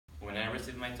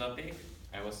received my topic,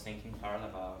 I was thinking hard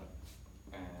about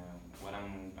what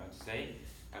I'm going to say.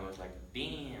 I was like,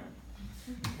 damn,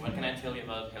 what can I tell you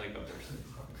about helicopters?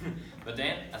 But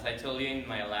then, as I told you in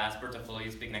my last portfolio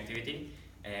speaking activity,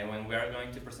 when we are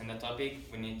going to present a topic,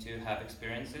 we need to have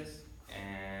experiences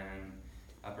and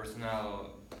a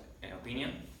personal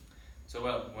opinion. So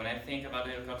well, when I think about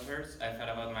helicopters, I thought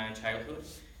about my childhood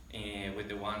with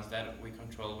the ones that we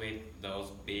control with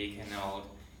those big and old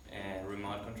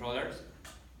remote controllers.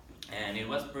 And it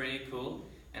was pretty cool,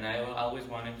 and I always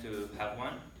wanted to have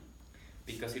one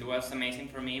because it was amazing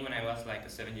for me when I was like a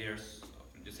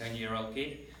 7-year-old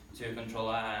kid to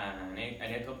control an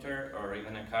helicopter or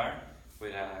even a car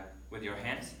with your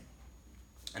hands.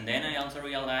 And then I also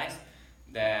realized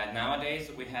that nowadays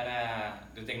we had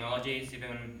the technology is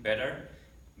even better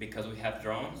because we have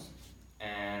drones,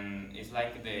 and it's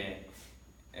like the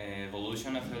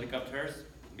evolution of helicopters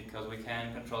because we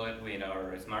can control it with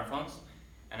our smartphones,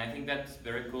 and I think that's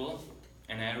very cool.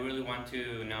 And I really want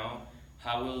to know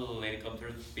how will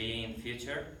helicopters be in the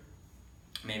future.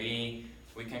 Maybe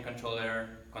we can control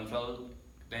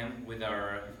them with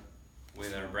our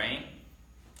brain,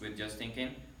 with just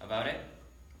thinking about it.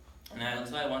 And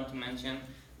I want to mention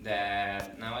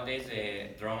that nowadays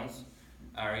drones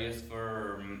are used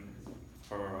for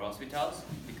hospitals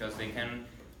because they can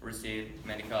receive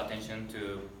medical attention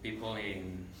to people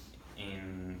in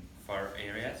far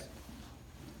areas,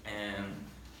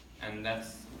 and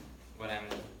that's what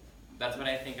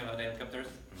I think about helicopters.